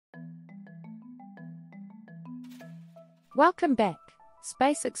Welcome back,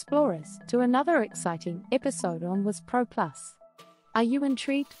 space explorers, to another exciting episode on WizProPlus. Are you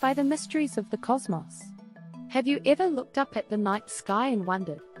intrigued by the mysteries of the cosmos? Have you ever looked up at the night sky and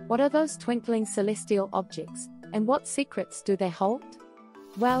wondered, what are those twinkling celestial objects, and what secrets do they hold?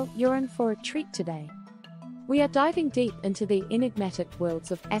 Well, you're in for a treat today. We are diving deep into the enigmatic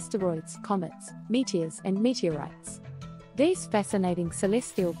worlds of asteroids, comets, meteors, and meteorites. These fascinating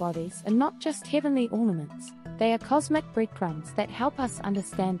celestial bodies are not just heavenly ornaments, they are cosmic breadcrumbs that help us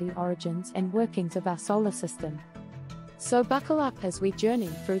understand the origins and workings of our solar system. So buckle up as we journey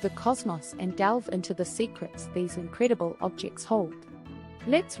through the cosmos and delve into the secrets these incredible objects hold.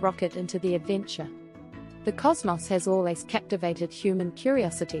 Let's rocket into the adventure. The cosmos has always captivated human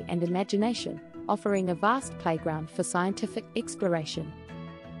curiosity and imagination, offering a vast playground for scientific exploration.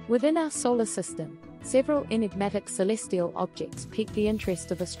 Within our solar system, several enigmatic celestial objects pique the interest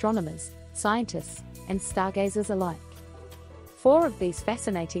of astronomers, scientists, and stargazers alike. 4 of these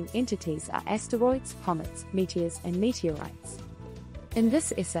fascinating entities are asteroids, comets, meteors, and meteorites. In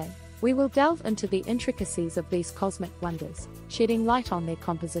this essay, we will delve into the intricacies of these cosmic wonders, shedding light on their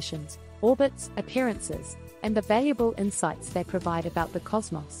compositions, orbits, appearances, and the valuable insights they provide about the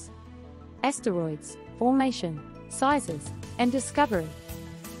cosmos. Asteroids, formation, sizes, and discovery.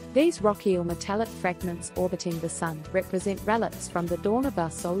 These rocky or metallic fragments orbiting the Sun represent relics from the dawn of our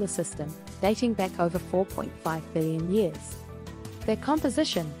solar system, dating back over 4.5 billion years. Their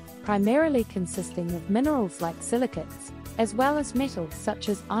composition, primarily consisting of minerals like silicates, as well as metals such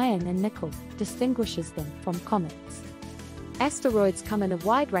as iron and nickel, distinguishes them from comets. Asteroids come in a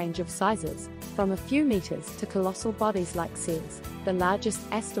wide range of sizes, from a few meters to colossal bodies like Ceres, the largest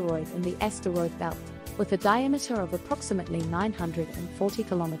asteroid in the asteroid belt, with a diameter of approximately 940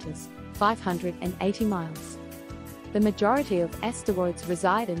 kilometers, 580 miles. The majority of asteroids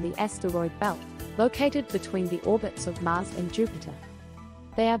reside in the asteroid belt, located between the orbits of Mars and Jupiter.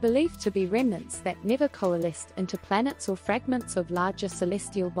 They are believed to be remnants that never coalesced into planets or fragments of larger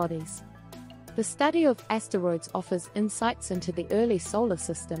celestial bodies. The study of asteroids offers insights into the early solar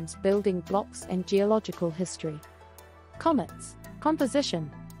system's building blocks and geological history. Comets,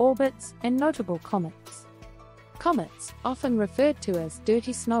 composition, orbits, and notable comets. Comets, often referred to as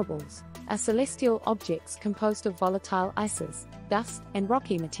dirty snowballs, are celestial objects composed of volatile ices, dust, and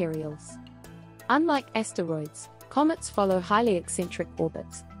rocky materials. Unlike asteroids, comets follow highly eccentric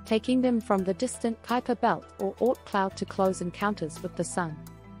orbits, taking them from the distant Kuiperbelt or oortcloud to close encounters with the Sun.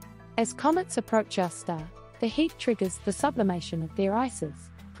 As comets approach our star, the heat triggers the sublimation of their ices,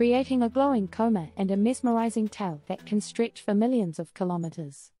 creating a glowing coma and a mesmerizing tail that can stretch for millions of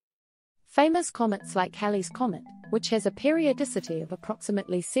kilometers. Famous comets like Halley's Comet, which has a periodicity of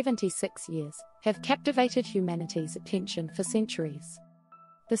approximately 76 years, have captivated humanity's attention for centuries.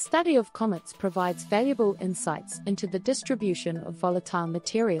 The study of comets provides valuable insights into the distribution of volatile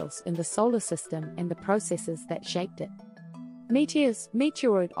materials in the solar system and the processes that shaped it. Meteors,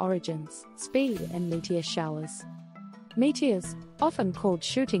 meteoroid origins, speed, and meteor showers. Meteors, often called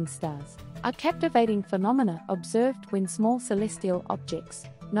shooting stars, are captivating phenomena observed when small celestial objects,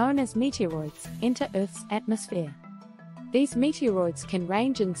 known as meteoroids, enter Earth's atmosphere. These meteoroids can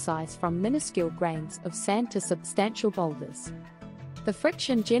range in size from minuscule grains of sand to substantial boulders. The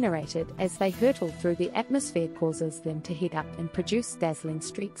friction generated as they hurtle through the atmosphere causes them to heat up and produce dazzling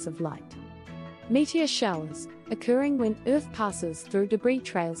streaks of light. Meteor showers, occurring when Earth passes through debris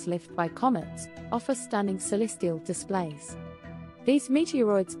trails left by comets, offer stunning celestial displays. These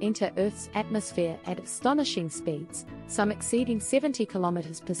meteoroids enter Earth's atmosphere at astonishing speeds, some exceeding 70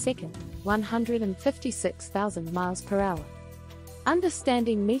 km per second, 156,000 miles per hour.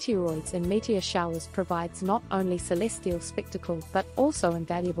 Understanding meteoroids and meteor showers provides not only celestial spectacle but also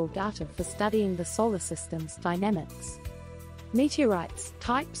invaluable data for studying the solar system's dynamics. Meteorites,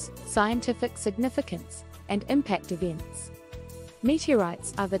 types, scientific significance, and impact events.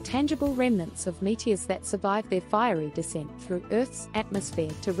 Meteorites are the tangible remnants of meteors that survive their fiery descent through Earth's atmosphere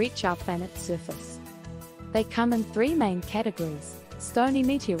to reach our planet's surface. They come in 3 main categories: stony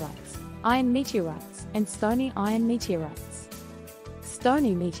meteorites, iron meteorites, and stony iron meteorites.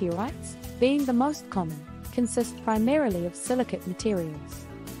 Stony meteorites, being the most common, consist primarily of silicate materials.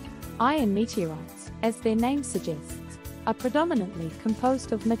 Iron meteorites, as their name suggests, are predominantly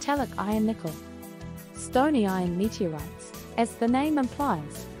composed of metallic iron nickel. Stony iron meteorites, as the name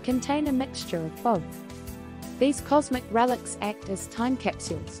implies, contain a mixture of both. These cosmic relics act as time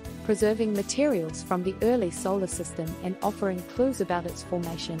capsules, preserving materials from the early solar system and offering clues about its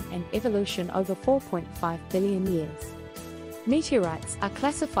formation and evolution over 4.5 billion years. Meteorites are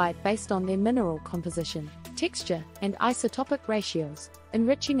classified based on their mineral composition, texture, and isotopic ratios,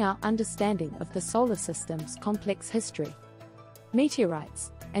 enriching our understanding of the solar system's complex history.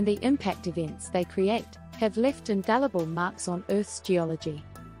 Meteorites, and the impact events they create, have left indelible marks on Earth's geology.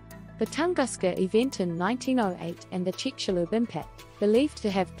 The Tunguskaevent in 1908 and the Chicxulubimpact, believed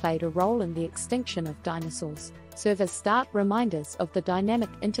to have played a role in the extinction of dinosaurs, serve as stark reminders of the dynamic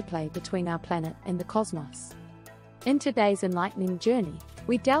interplay between our planet and the cosmos. In today's enlightening journey,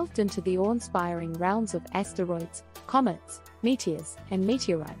 we delved into the awe-inspiring realms of asteroids, comets, meteors, and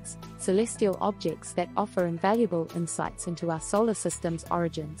meteorites, celestial objects that offer invaluable insights into our solar system's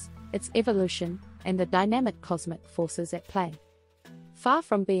origins, its evolution, and the dynamic cosmic forces at play. Far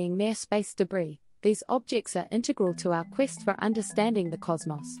from being mere space debris, these objects are integral to our quest for understanding the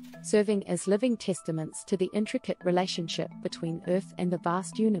cosmos, serving as living testaments to the intricate relationship between Earth and the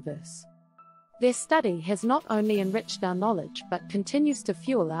vast universe. Their study has not only enriched our knowledge but continues to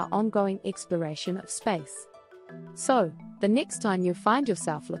fuel our ongoing exploration of space. So, the next time you find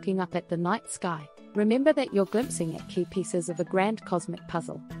yourself looking up at the night sky, remember that you're glimpsing at key pieces of a grand cosmic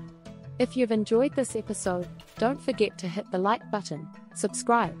puzzle. If you've enjoyed this episode, don't forget to hit the like button,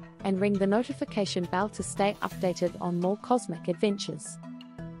 subscribe, and ring the notification bell to stay updated on more cosmic adventures.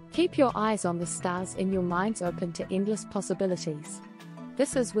 Keep your eyes on the stars and your minds open to endless possibilities.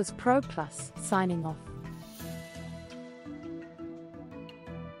 This is WizProPlus, signing off.